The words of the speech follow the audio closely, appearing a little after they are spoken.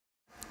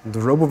The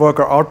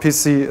ROBOWORKER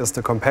RPC is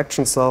the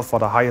compaction cell for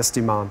the highest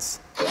demands.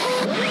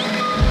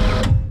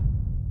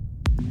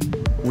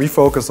 We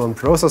focus on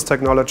process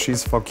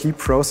technologies for key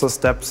process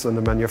steps in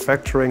the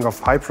manufacturing of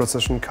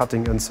high-precision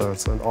cutting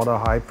inserts and other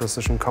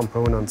high-precision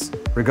components,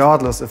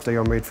 regardless if they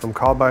are made from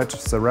carbide,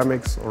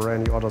 ceramics or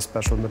any other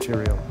special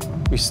material.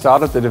 We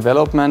started the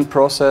development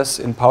process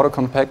in powder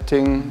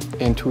compacting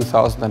in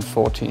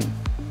 2014.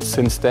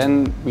 Since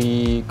then,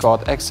 we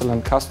got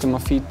excellent customer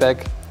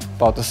feedback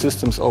about the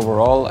systems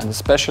overall and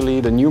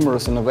especially the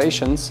numerous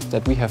innovations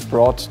that we have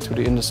brought to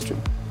the industry.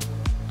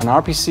 An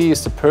RPC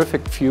is the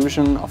perfect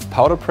fusion of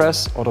powder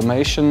press,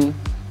 automation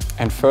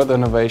and further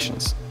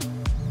innovations.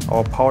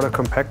 Our powder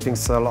compacting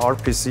cell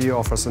RPC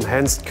offers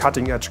enhanced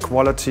cutting-edge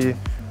quality,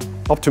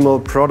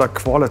 optimal product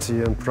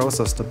quality and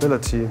process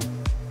stability,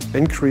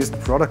 increased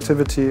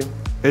productivity,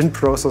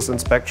 in-process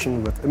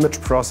inspection with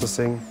image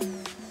processing,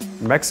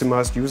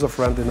 maximized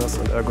user-friendliness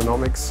and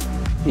ergonomics.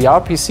 The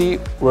RPC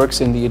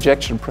works in the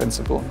ejection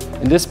principle.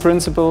 In this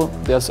principle,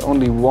 there's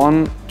only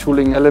one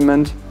tooling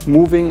element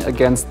moving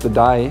against the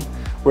die,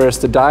 whereas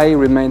the die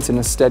remains in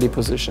a steady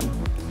position.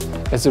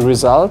 As a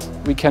result,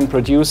 we can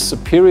produce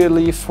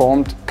superiorly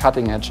formed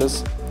cutting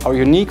edges. Our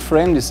unique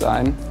frame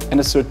design and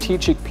a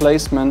strategic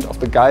placement of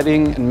the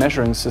guiding and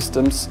measuring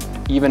systems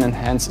even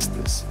enhances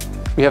this.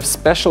 We have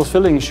special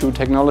filling shoe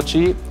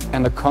technology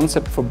and a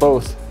concept for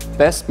both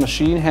best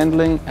machine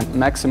handling and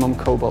maximum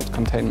cobalt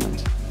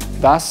containment.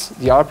 Thus,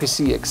 the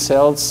RPC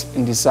excels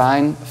in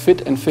design,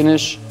 fit and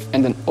finish,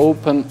 and an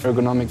open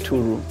ergonomic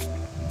tool room.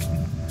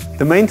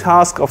 The main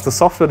task of the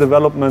software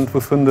development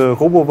within the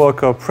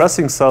ROBOWORKER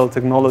pressing cell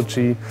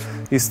technology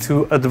is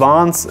to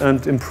advance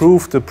and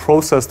improve the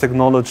process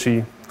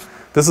technology.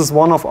 This is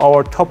one of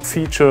our top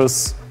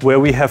features where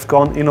we have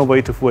gone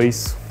innovative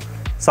ways.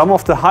 Some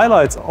of the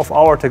highlights of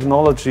our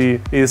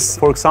technology is,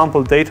 for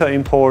example, data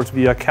import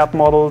via CAD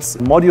models,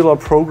 modular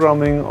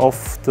programming of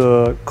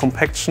the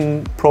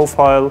compaction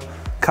profile,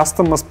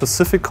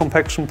 customer-specific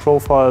compaction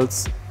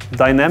profiles,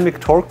 dynamic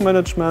torque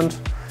management,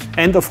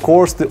 and of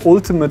course the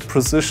ultimate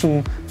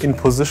precision in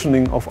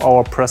positioning of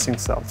our pressing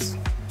cells.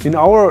 In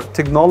our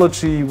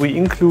technology we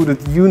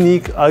included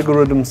unique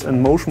algorithms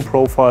and motion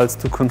profiles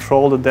to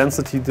control the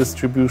density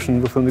distribution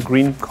within the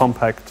green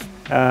compact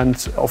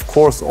and of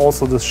course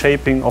also the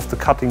shaping of the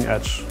cutting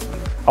edge.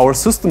 Our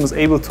system is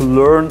able to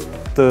learn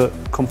the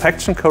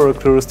compaction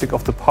characteristic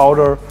of the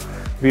powder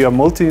via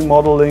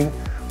multi-modeling,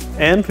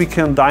 and we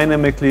can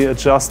dynamically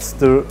adjust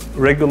the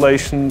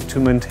regulation to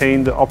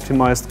maintain the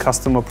optimized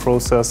customer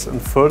process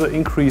and further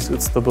increase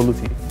its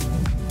stability.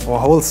 Our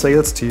whole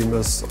sales team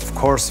is, of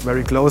course,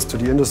 very close to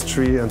the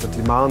industry and the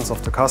demands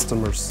of the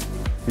customers.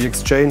 We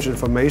exchange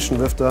information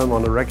with them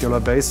on a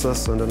regular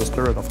basis and in a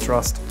spirit of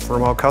trust.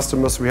 From our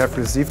customers we have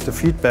received the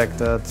feedback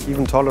that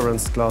even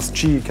tolerance class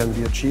G can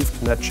be achieved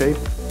in that shape.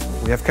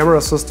 We have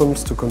camera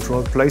systems to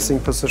control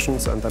placing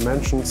positions and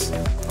dimensions.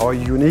 Our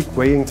unique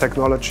weighing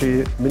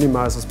technology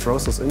minimizes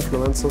process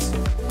influences,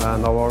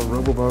 and our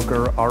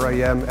ROBOWORKER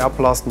RAM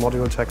AirPlast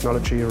module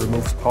technology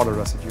removes powder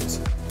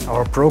residues.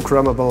 Our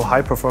programmable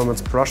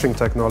high-performance brushing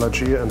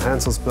technology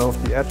enhances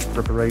both the edge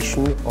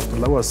preparation of the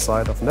lower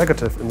side of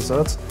negative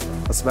inserts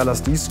as well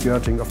as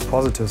de-skirting of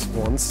positive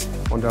ones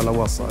on their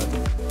lower side.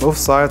 Both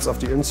sides of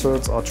the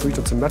inserts are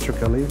treated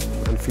symmetrically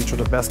and feature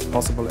the best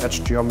possible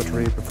edge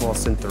geometry before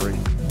sintering.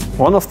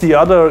 One of the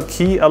other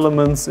key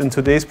elements in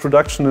today's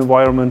production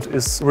environment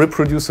is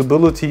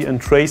reproducibility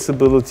and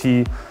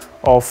traceability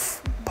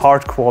of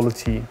part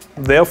quality.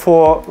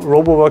 Therefore,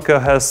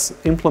 ROBOWORKER has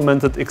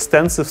implemented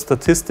extensive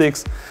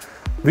statistics,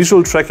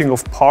 visual tracking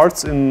of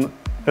parts in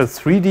a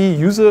 3D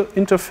user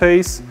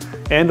interface,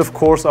 and of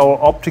course our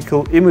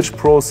optical image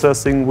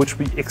processing, which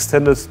we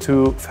extended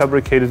to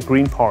fabricated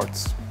green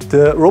parts.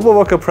 The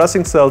ROBOWORKER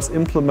pressing cells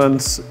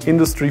implement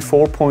Industry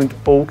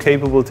 4.0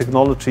 capable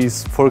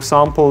technologies, for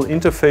example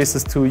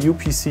interfaces to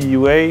UPC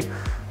UA,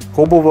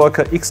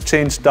 ROBOWORKER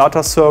Exchange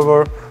data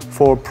server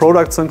for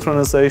product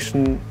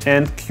synchronization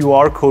and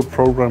QR code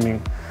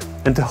programming.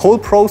 And the whole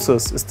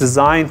process is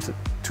designed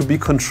to be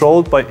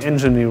controlled by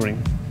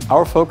engineering.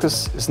 Our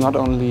focus is not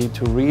only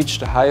to reach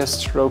the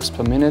highest strokes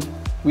per minute,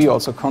 we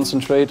also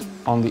concentrate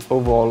on the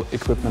overall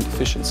equipment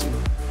efficiency.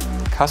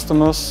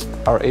 Customers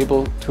are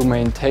able to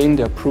maintain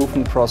their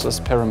proven process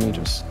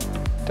parameters.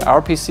 The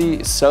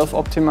RPC is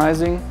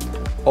self-optimizing,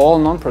 all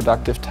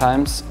non-productive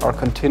times are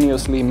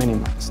continuously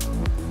minimized.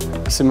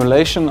 The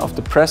simulation of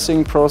the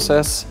pressing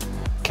process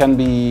can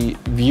be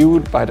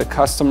viewed by the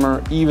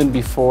customer even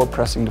before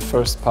pressing the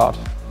first part.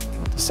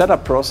 The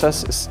setup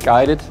process is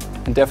guided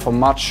and therefore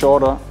much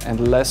shorter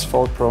and less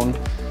fault-prone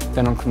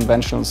than on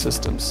conventional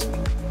systems.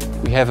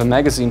 We have a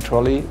magazine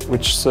trolley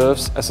which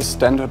serves as a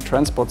standard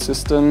transport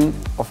system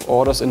of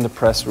orders in the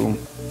press room,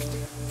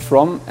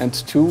 from and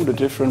to the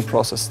different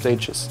process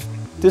stages.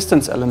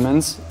 Distance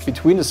elements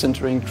between the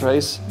sintering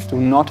trays do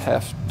not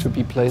have to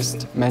be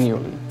placed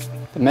manually.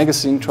 The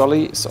magazine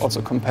trolley is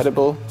also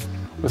compatible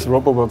with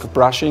ROBOWORKER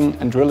brushing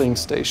and drilling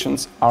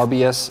stations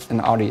RBS and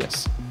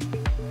RDS.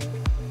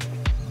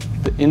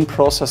 The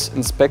in-process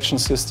inspection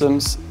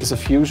systems is a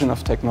fusion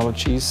of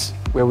technologies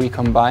where we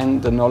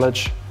combine the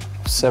knowledge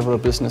of several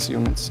business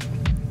units.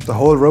 The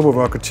whole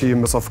ROBOWORKER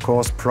team is of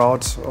course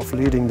proud of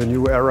leading the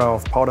new era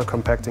of powder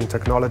compacting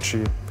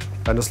technology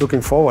and is looking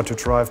forward to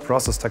drive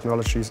process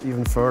technologies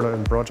even further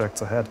in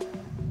projects ahead.